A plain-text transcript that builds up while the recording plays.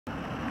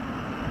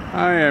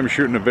I am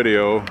shooting a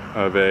video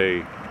of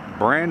a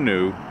brand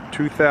new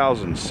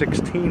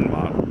 2016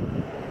 model.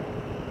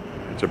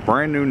 It's a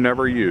brand new,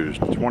 never used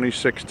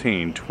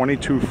 2016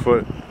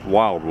 22-foot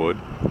Wildwood.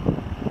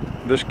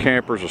 This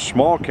camper is a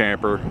small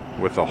camper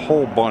with a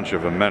whole bunch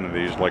of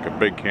amenities like a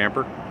big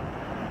camper.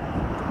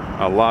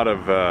 A lot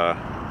of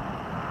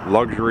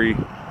luxury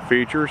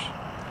features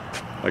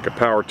like a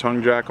power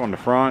tongue jack on the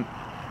front.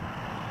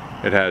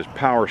 It has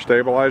power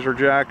stabilizer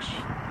jacks.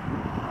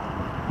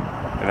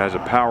 It has a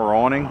power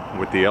awning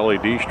with the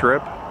LED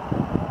strip.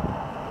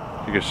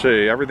 You can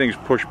see everything's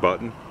push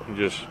button. You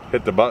just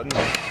hit the button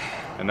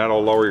and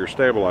that'll lower your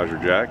stabilizer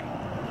jack.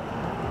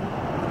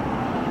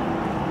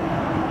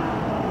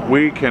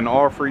 We can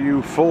offer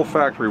you full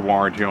factory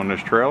warranty on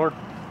this trailer.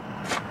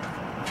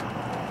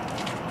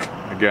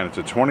 Again, it's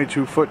a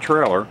 22-foot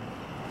trailer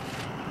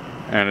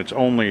and it's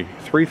only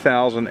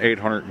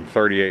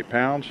 3,838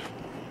 pounds.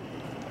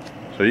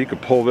 So you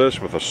could pull this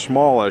with a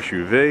small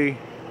SUV,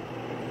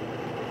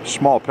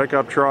 small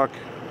pickup truck.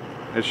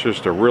 It's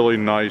just a really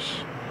nice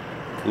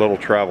little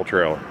travel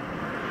trailer.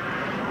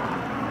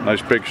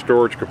 Nice big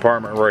storage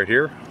compartment right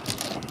here.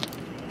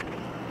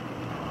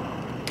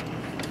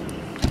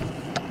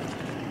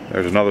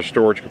 There's another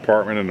storage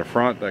compartment in the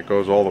front that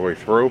goes all the way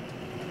through.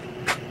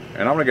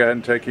 And I'm going to go ahead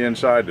and take you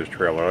inside this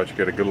trailer, let you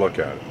get a good look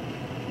at it.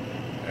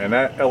 And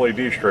that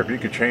LED strip, you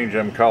can change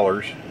them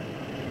colors,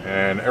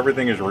 and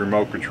everything is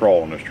remote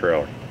control in this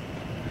trailer.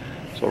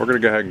 So we're going to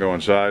go ahead and go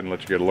inside and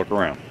let you get a look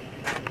around.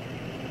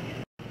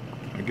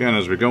 Again,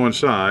 as we go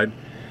inside,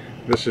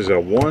 this is a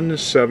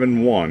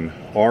 171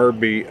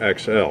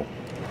 RBXL.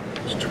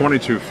 It's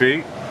 22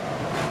 feet.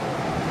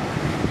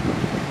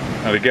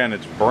 And again,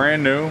 it's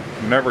brand new,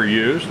 never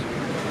used.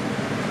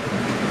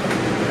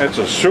 It's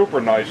a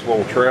super nice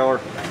little trailer.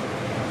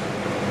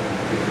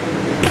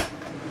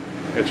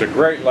 It's a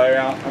great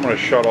layout. I'm going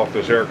to shut off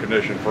this air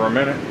conditioner for a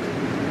minute.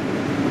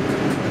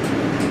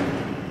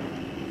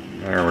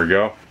 There we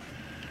go.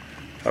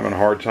 Having a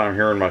hard time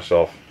hearing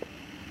myself.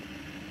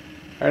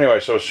 Anyway,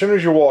 so as soon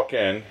as you walk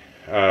in,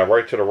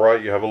 right to the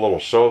right, you have a little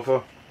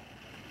sofa.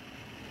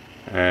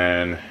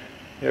 And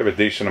you have a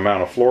decent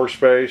amount of floor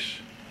space.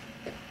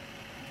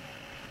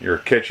 Your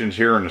kitchen's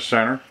here in the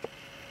center.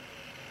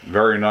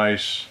 Very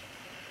nice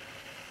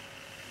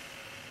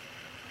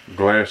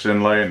glass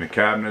inlay in the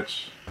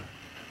cabinets.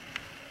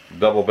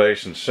 Double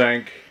basin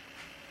sink.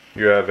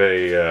 You have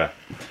a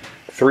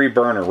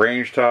 3-burner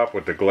range top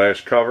with the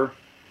glass cover.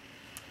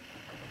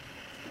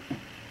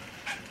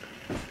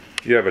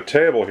 You have a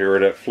table here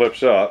that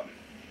flips up.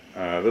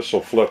 This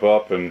will flip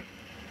up and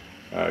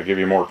give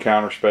you more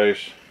counter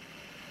space.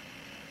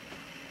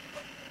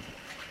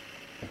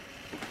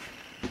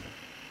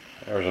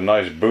 There's a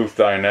nice booth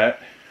dinette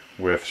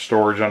with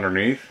storage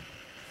underneath.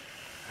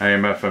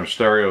 AM/FM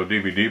stereo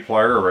DVD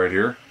player right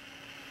here.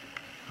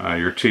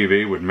 Your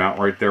TV would mount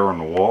right there on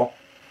the wall.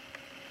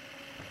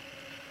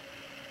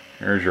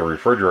 Here's your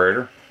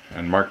refrigerator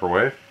and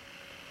microwave.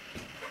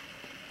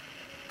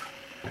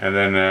 And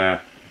then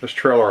this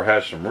trailer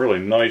has some really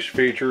nice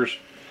features.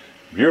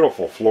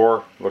 Beautiful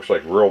floor, looks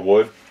like real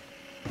wood.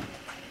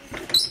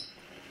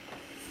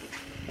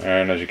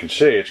 And as you can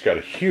see, it's got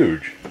a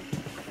huge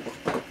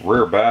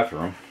rear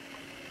bathroom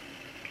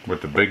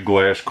with the big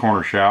glass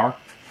corner shower,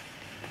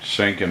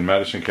 sink and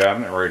medicine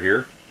cabinet right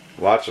here.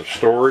 Lots of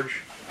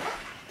storage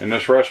in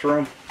this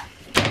restroom.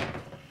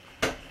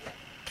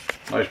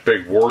 Nice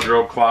big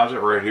wardrobe closet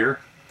right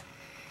here.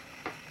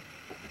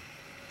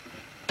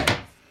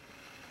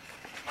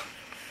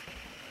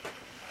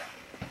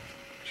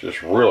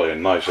 Just really a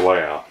nice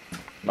layout.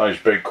 Nice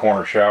big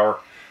corner shower.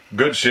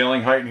 Good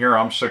ceiling height in here.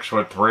 I'm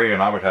 6'3"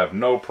 and I would have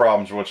no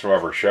problems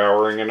whatsoever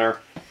showering in there.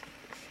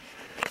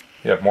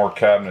 You have more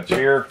cabinets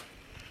here.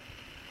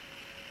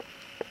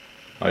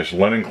 Nice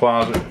linen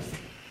closet.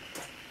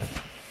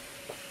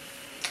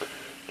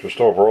 Just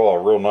overall a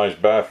real nice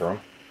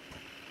bathroom.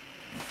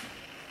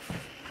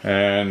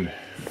 And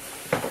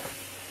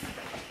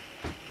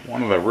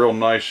one of the real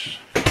nice,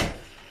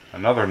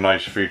 another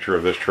nice feature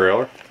of this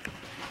trailer,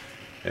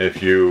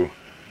 if you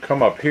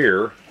come up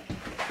here,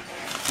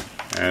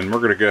 and we're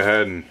going to go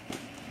ahead and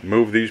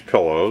move these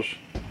pillows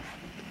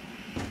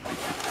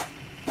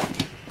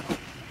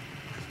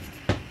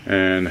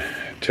and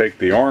take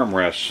the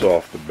armrests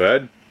off the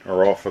bed,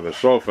 or off of the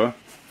sofa,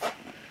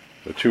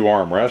 the 2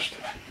 armrests.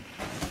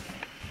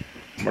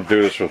 I'm going to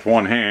do this with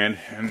one hand,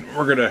 and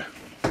we're going to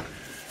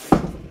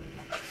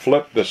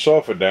flip the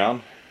sofa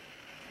down,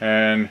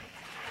 and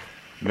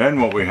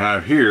then what we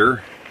have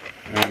here,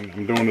 and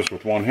I'm doing this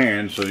with one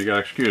hand, so you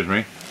gotta excuse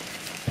me,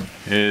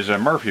 is a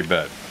Murphy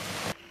bed.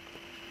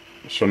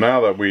 So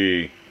now that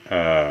we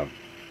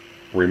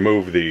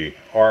remove the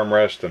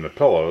armrest and the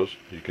pillows,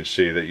 you can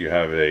see that you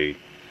have a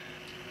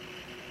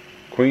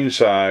queen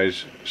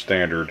size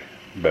standard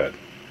bed.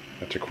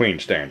 That's a queen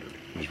standard,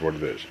 is what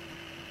it is.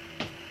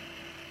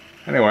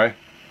 Anyway,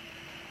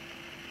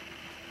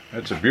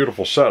 it's a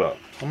beautiful setup.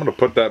 I'm going to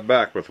put that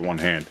back with one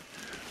hand.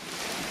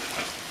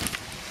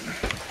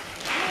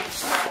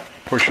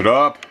 Push it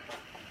up,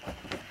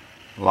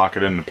 lock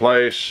it into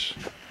place.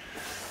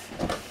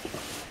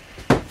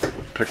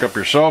 Pick up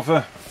your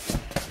sofa.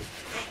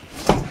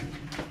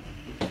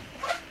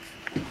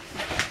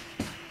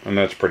 And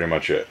that's pretty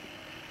much it.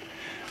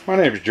 My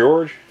name is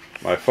George.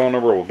 My phone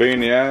number will be in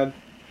the ad.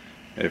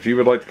 If you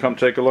would like to come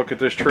take a look at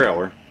this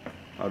trailer,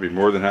 I'd be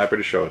more than happy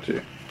to show it to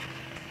you.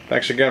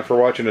 Thanks again for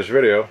watching this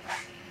video,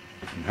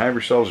 and have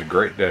yourselves a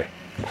great day.